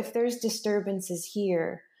emotions. So if there's disturbances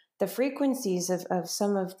here, the frequencies of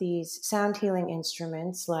some of these sound healing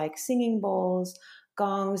instruments, like singing bowls,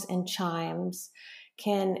 gongs, and chimes,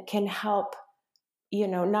 can help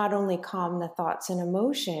not only calm the thoughts and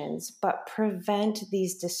emotions, but prevent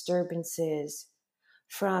these disturbances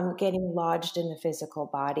from getting lodged in the physical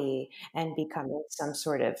body and becoming some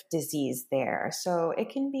sort of disease there. So it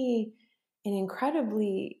can be an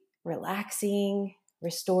incredibly relaxing,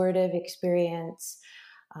 restorative experience,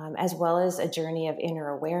 as well as a journey of inner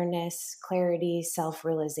awareness, clarity, self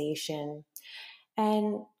realization.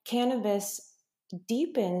 And cannabis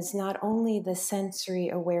deepens not only the sensory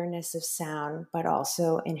awareness of sound, but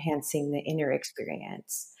also enhancing the inner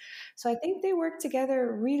experience. So I think they work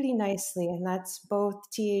together really nicely, and that's both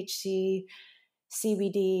THC,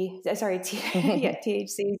 CBD, yeah,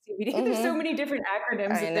 THC, CBD. There's so Hmm. many different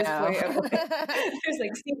acronyms I at this know. point of like, there's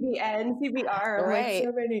like CBN, CBR, like Right.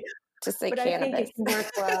 so many. Just say But I think it cannabis. can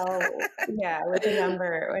work well, yeah, with a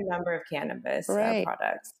number of cannabis Right.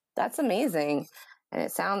 products. That's amazing. And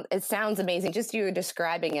it sounds amazing. Just you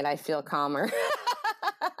describing it, I feel calmer.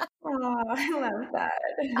 Oh, I love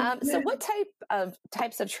So that. what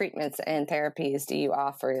types of treatments and therapies do you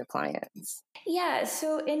offer your clients? Yeah,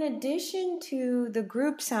 so in addition to the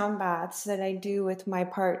group sound baths that I do with my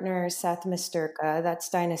partner Seth Misterka, that's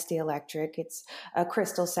Dynasty Electric, it's a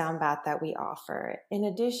crystal sound bath that we offer. In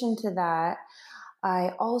addition to that,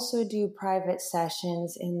 I also do private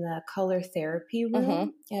sessions in the color therapy Hmm.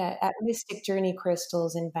 room at Mystic Journey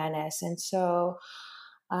Crystals in Venice. And so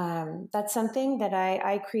that's something that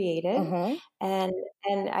I created, Hmm.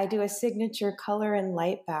 and I do a signature color and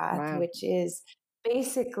light bath, Wow. which is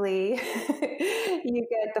basically you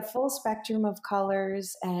get the full spectrum of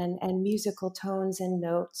colors and musical tones and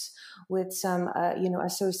notes with some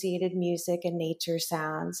associated music and nature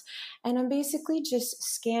sounds, and I'm basically just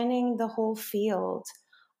scanning the whole field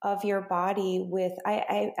of your body with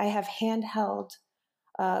I have handheld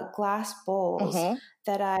glass bowls Hmm.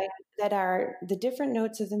 that I that are the different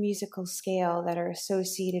notes of the musical scale that are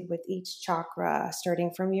associated with each chakra,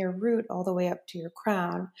 starting from your root all the way up to your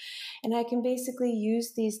crown. And I can basically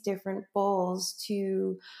use these different bowls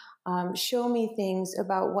to show me things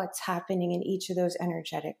about what's happening in each of those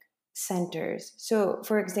energetic centers. So,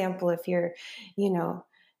 for example, if you're, you know,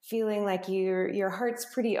 feeling like your heart's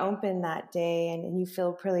pretty open that day and you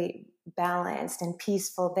feel pretty balanced and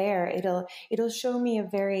peaceful there, it'll show me a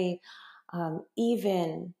very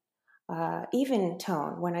even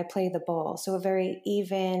tone when I play the bowl. So a very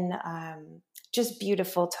even, just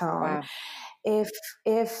beautiful tone. Wow. If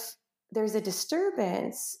if there's a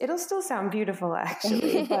disturbance, it'll still sound beautiful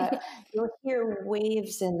actually, but you'll hear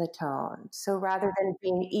waves in the tone. So rather than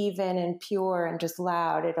being even and pure and just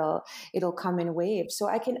loud, it'll come in waves. So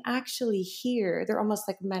I can actually hear. They're almost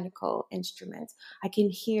like medical instruments. I can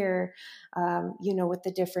hear, with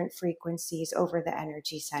the different frequencies over the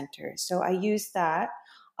energy center. So I use that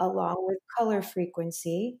along with color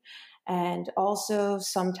frequency and also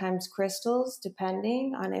sometimes crystals,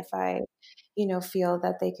 depending on if I feel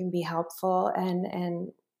that they can be helpful, and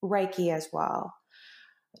Reiki as well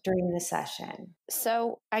during the session.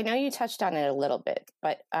 So I know you touched on it a little bit,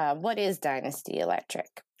 but what is Dynasty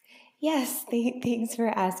Electric? Yes, thanks for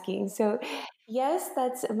asking. So, yes,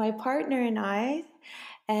 that's my partner and I,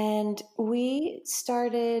 and we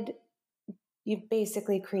started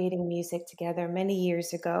basically creating music together many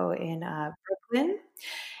years ago in Brooklyn.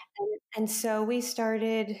 And so we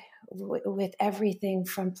started with everything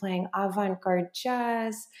from playing avant garde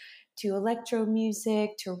jazz to electro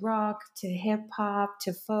music to rock to hip hop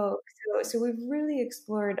to folk. So we've really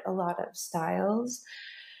explored a lot of styles.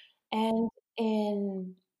 And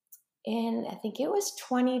in in, I think it was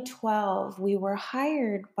 2012, we were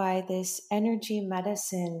hired by this energy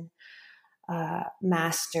medicine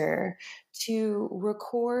master to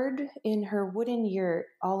record in her wooden yurt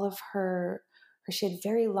all of she had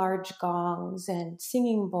very large gongs and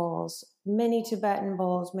singing bowls, many Tibetan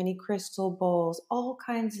bowls, many crystal bowls, all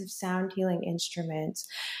kinds of sound healing instruments.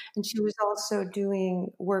 And she was also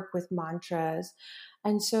doing work with mantras.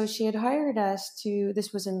 And so she had hired us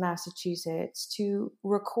this was in Massachusetts, to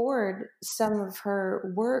record some of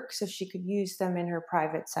her work so she could use them in her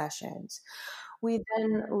private sessions. We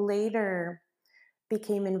then later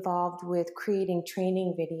became involved with creating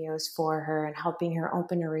training videos for her and helping her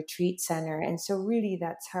open a retreat center. And so, really,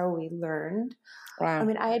 that's how we learned. Wow. I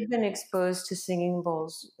mean, I had been exposed to singing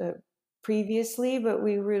bowls previously, but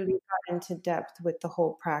we really got into depth with the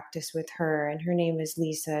whole practice with her. And her name is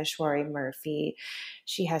Lisa Shwari Murphy.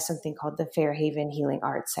 She has something called the Fairhaven Healing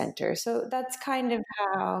Arts Center. So that's kind of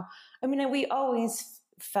how, I mean, we always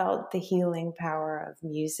felt the healing power of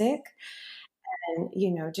music. And,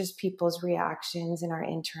 just people's reactions and our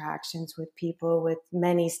interactions with people with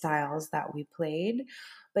many styles that we played,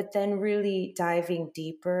 but then really diving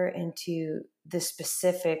deeper into the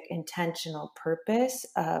specific intentional purpose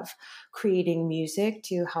of creating music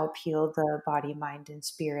to help heal the body, mind, and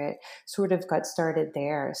spirit sort of got started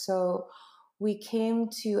there. So we came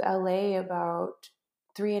to LA about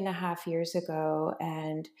 3.5 years ago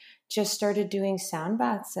and just started doing sound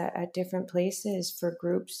baths at different places for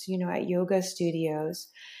groups, at yoga studios.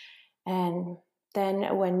 And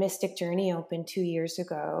then when Mystic Journey opened 2 years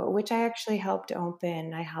ago, which I actually helped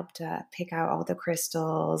open, I helped pick out all the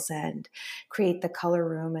crystals and create the color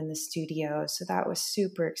room in the studio. So that was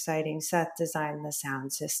super exciting. Seth designed the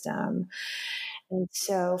sound system. And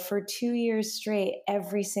so for 2 years straight,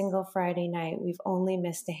 every single Friday night, we've only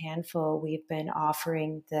missed a handful. We've been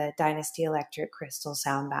offering the Dynasty Electric Crystal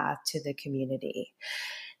Sound Bath to the community.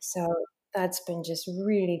 So that's been just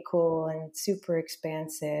really cool and super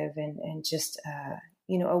expansive and just,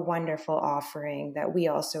 a wonderful offering that we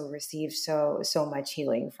also receive so much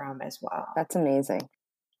healing from as well. That's amazing.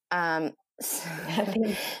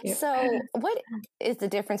 So what is the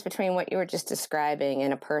difference between what you were just describing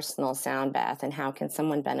and a personal sound bath, and how can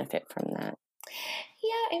someone benefit from that?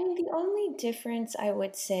 Yeah, and the only difference I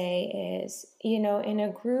would say is, in a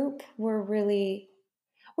group, we're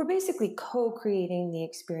basically co-creating the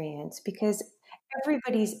experience because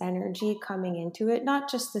everybody's energy coming into it, not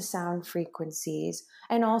just the sound frequencies,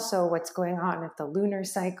 and also what's going on with the lunar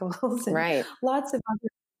cycles and Right. lots of other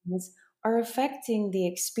things are affecting the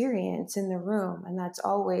experience in the room, and that's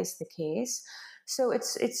always the case. So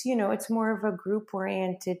it's more of a group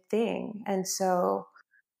oriented thing. And so,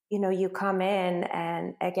 you come in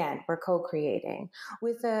and again, we're co-creating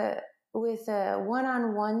with a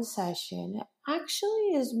one-on-one session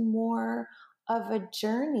actually is more of a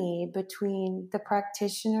journey between the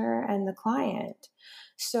practitioner and the client.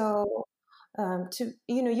 So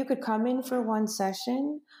you could come in for one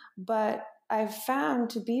session, but I've found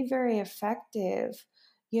to be very effective,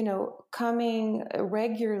 coming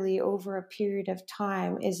regularly over a period of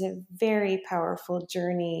time is a very powerful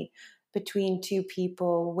journey between two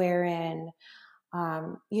people wherein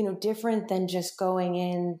different than just going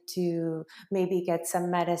in to maybe get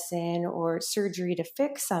some medicine or surgery to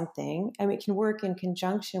fix something. I mean, it can work in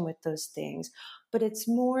conjunction with those things, but it's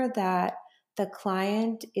more that the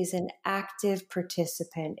client is an active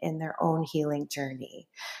participant in their own healing journey.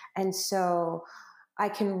 And so I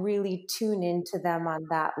can really tune into them on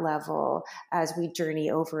that level as we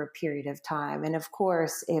journey over a period of time. And of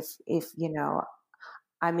course, if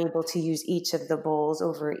I'm able to use each of the bowls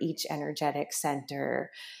over each energetic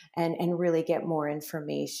center and really get more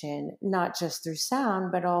information, not just through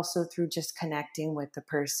sound, but also through just connecting with the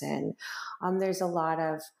person. There's a lot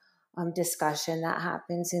of discussion that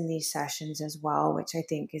happens in these sessions as well, which I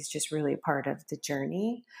think is just really part of the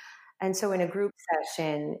journey. And so in a group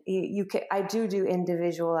session, I do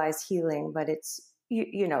individualized healing, but it's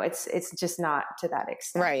just not to that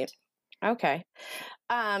extent. Right. Okay.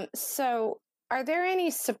 So are there any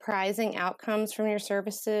surprising outcomes from your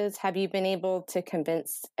services? Have you been able to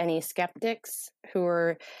convince any skeptics who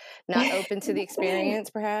are not open to the experience,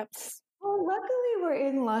 perhaps? Well, luckily we're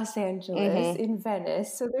in Los Angeles, in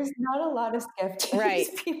Venice, so there's not a lot of skeptics. Right.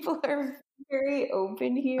 People are very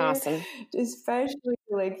open here, Awesome. especially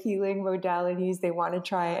like healing modalities. They want to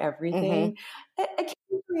try everything.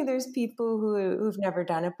 Occasionally there's people who've never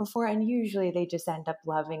done it before, and usually they just end up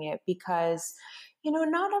loving it because,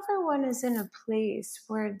 not everyone is in a place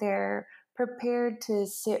where they're prepared to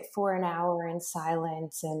sit for an hour in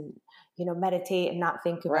silence and, meditate and not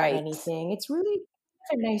think about anything. It's really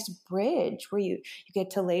a nice bridge where you get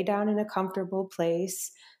to lay down in a comfortable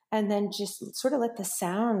place and then just sort of let the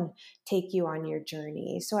sound take you on your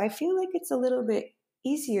journey. So I feel like it's a little bit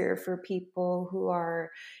easier for people who are,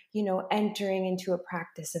 entering into a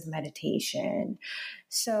practice of meditation.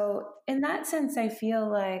 So in that sense, I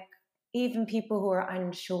feel like even people who are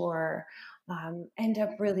unsure end up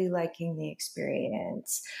really liking the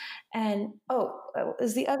experience. And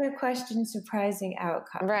is the other question surprising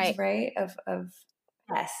outcomes, Right. right? Of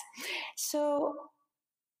yes. So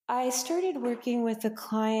I started working with a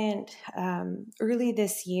client early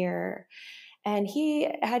this year, and he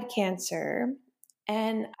had cancer.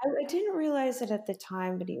 And I didn't realize it at the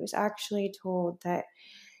time, but he was actually told that,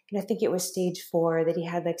 I think it was stage 4, that he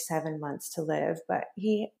had like 7 months to live. But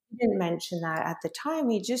he didn't mention that at the time.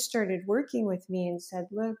 He just started working with me and said,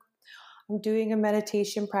 look, I'm doing a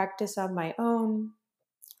meditation practice on my own.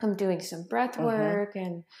 I'm doing some breath work.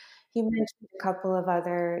 And he mentioned a couple of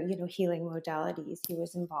other, healing modalities he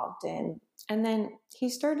was involved in. And then he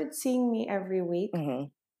started seeing me every week.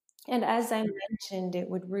 And as I mentioned, it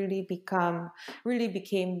would really became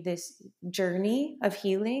this journey of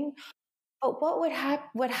healing. But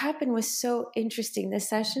what happened was so interesting. The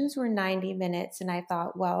sessions were 90 minutes, and I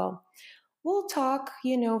thought, well, we'll talk,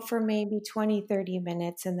 for maybe 20, 30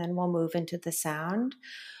 minutes, and then we'll move into the sound.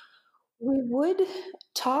 We would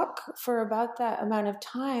talk for about that amount of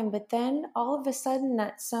time, but then all of a sudden,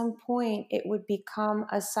 at some point, it would become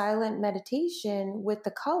a silent meditation with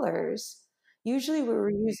the colors. Usually, we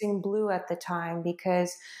were using blue at the time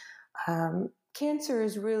because cancer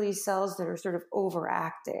is really cells that are sort of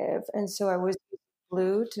overactive. And so I was using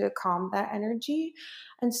blue to calm that energy.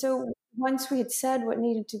 And so once we had said what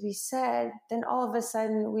needed to be said, then all of a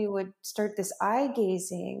sudden we would start this eye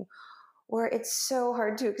gazing where it's so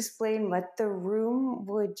hard to explain, but the room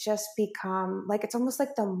would just become like, it's almost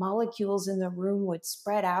like the molecules in the room would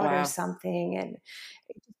spread out or something. And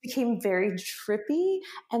it became very trippy.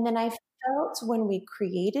 And then I felt when we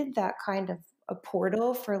created that kind of a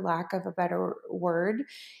portal, for lack of a better word,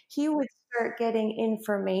 he would start getting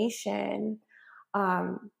information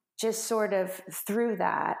just sort of through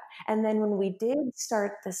that. And then when we did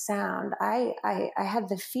start the sound, I had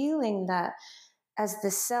the feeling that as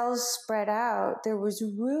the cells spread out, there was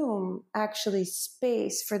room, actually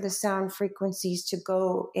space for the sound frequencies to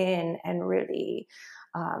go in and really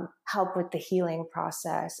help with the healing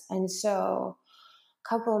process. And so a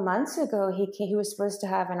couple of months ago, he was supposed to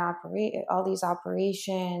have all these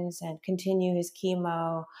operations and continue his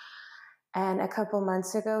chemo. And a couple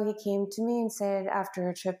months ago, he came to me and said, after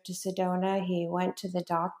a trip to Sedona, he went to the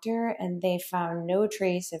doctor and they found no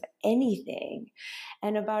trace of anything.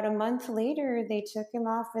 And about a month later, they took him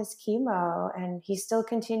off his chemo, and he's still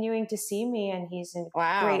continuing to see me, and he's in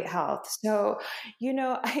great health. So,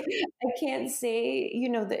 I can't say,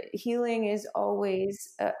 that healing is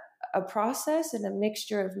always a process and a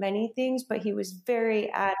mixture of many things, but he was very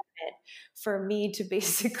adamant for me to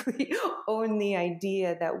basically own the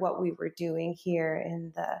idea that what we were doing here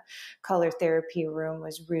in the color therapy room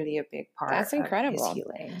was really a big part That's incredible. of his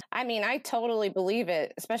healing. I mean, I totally believe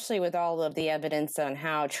it, especially with all of the evidence on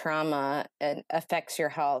how trauma affects your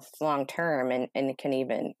health long term and can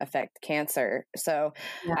even affect cancer. So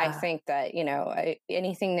I think that,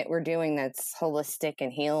 anything that we're doing that's holistic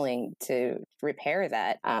and healing to repair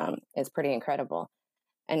that is pretty incredible.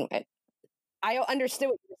 And I understood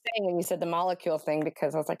what you were saying when you said the molecule thing,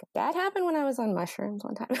 because I was like, that happened when I was on mushrooms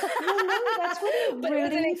one time. Well, no, that's what it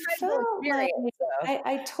really felt like.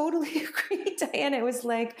 I totally agree, Diana. It was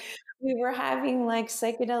like we were having like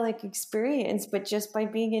psychedelic experience, but just by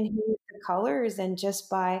being in here with the colors and just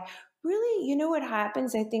by really, what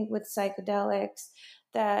happens, I think, with psychedelics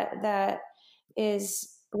that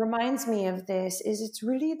reminds me of this is it's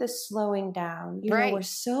really the slowing down. We're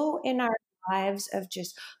so in our lives of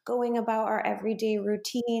just going about our everyday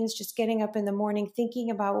routines, just getting up in the morning, thinking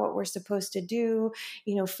about what we're supposed to do,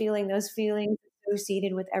 feeling those feelings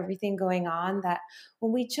associated with everything going on, that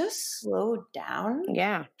when we just slow down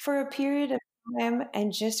for a period of time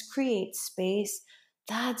and just create space,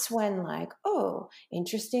 that's when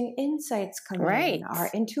interesting insights come in. Our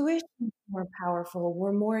intuition is more powerful.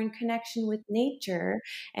 We're more in connection with nature.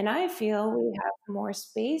 And I feel we have more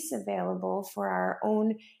space available for our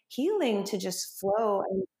own healing to just flow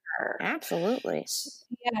and occur. Absolutely.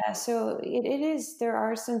 Yeah. So it is, there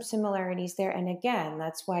are some similarities there. And again,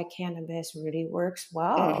 that's why cannabis really works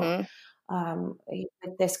well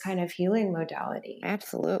with this kind of healing modality.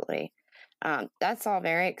 Absolutely. That's all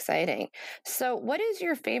very exciting. So what is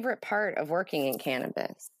your favorite part of working in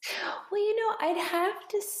cannabis? Well, I'd have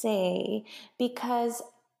to say, because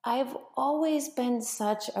I've always been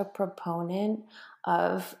such a proponent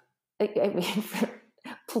of, I mean,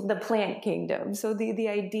 the plant kingdom. So the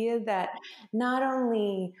idea that not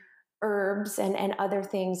only herbs and other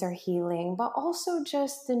things are healing, but also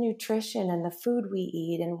just the nutrition and the food we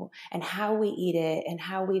eat and how we eat it and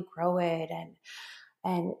how we grow it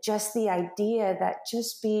and just the idea that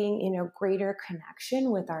just being in a greater connection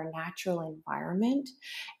with our natural environment.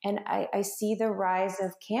 And I see the rise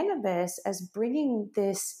of cannabis as bringing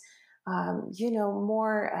this,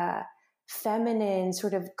 more feminine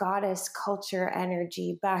sort of goddess culture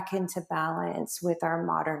energy back into balance with our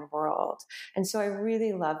modern world. And so I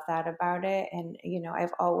really love that about it. And,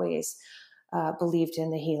 I've always believed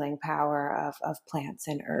in the healing power of plants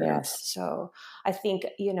and herbs. Yes. So I think,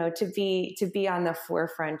 to be on the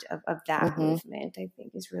forefront of that movement, I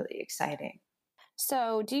think is really exciting.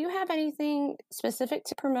 So do you have anything specific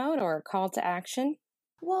to promote or call to action?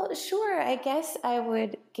 Well, sure. I guess I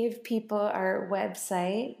would give people our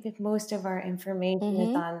website. If most of our information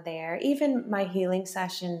is on there. Even my healing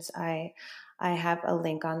sessions, I have a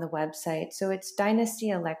link on the website. So it's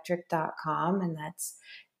dynastyelectric.com, and that's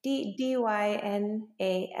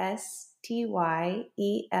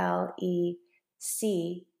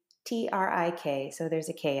DYNASTYELECTRIK. So there's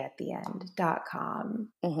a K at the end.com.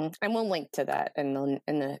 And we'll link to that in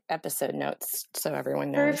the episode notes so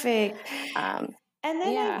everyone knows. Perfect. And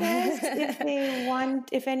then I guess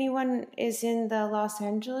if anyone is in the Los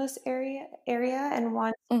Angeles area and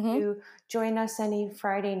wants to join us any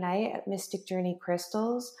Friday night at Mystic Journey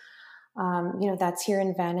Crystals, that's here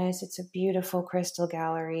in Venice. It's a beautiful crystal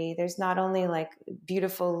gallery. There's not only like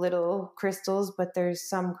beautiful little crystals, but there's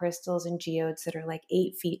some crystals and geodes that are like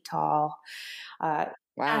 8 feet tall.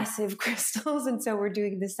 Massive crystals. And so we're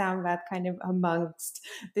doing the sound bath kind of amongst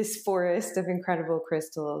this forest of incredible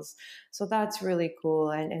crystals. So that's really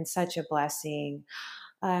cool and such a blessing.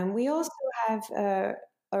 We also have a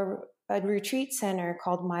retreat center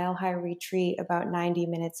called Mile High Retreat, about 90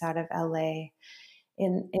 minutes out of LA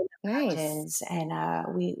in the mountains. And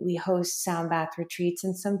we host sound bath retreats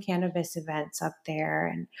and some cannabis events up there.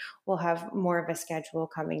 And we'll have more of a schedule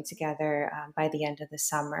coming together by the end of the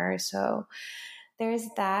summer. So there's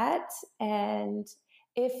that. And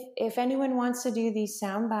if anyone wants to do these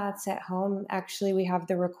sound baths at home, actually we have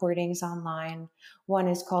the recordings online. One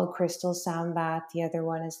is called Crystal Sound Bath. The other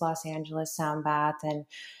one is Los Angeles Sound Bath. And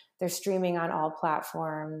they're streaming on all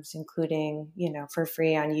platforms, including, for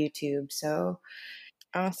free on YouTube. So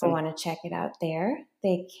awesome. If you want to check it out there,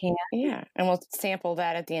 they can. Yeah. And we'll sample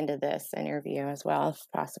that at the end of this interview as well, if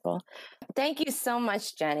possible. Thank you so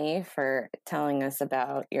much, Jenny, for telling us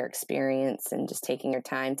about your experience and just taking your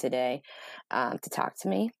time today to talk to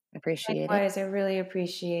me. I appreciate it. I really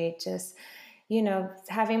appreciate just,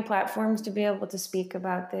 having platforms to be able to speak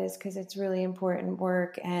about this, because it's really important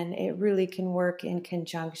work and it really can work in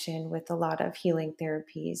conjunction with a lot of healing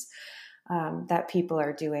therapies that people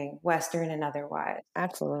are doing, Western and otherwise.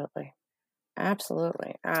 Absolutely.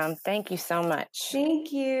 Thank you so much.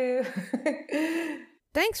 Thank you.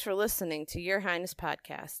 Thanks for listening to Your Highness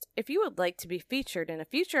Podcast. If you would like to be featured in a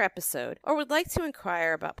future episode or would like to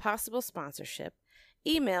inquire about possible sponsorship,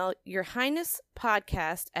 email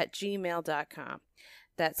yourhighnesspodcast@gmail.com.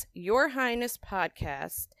 That's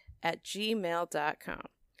yourhighnesspodcast@gmail.com.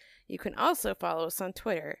 You can also follow us on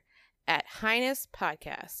Twitter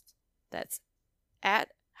 @HighnessPodcast. That's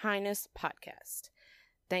 @HighnessPodcast.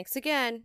 Thanks again.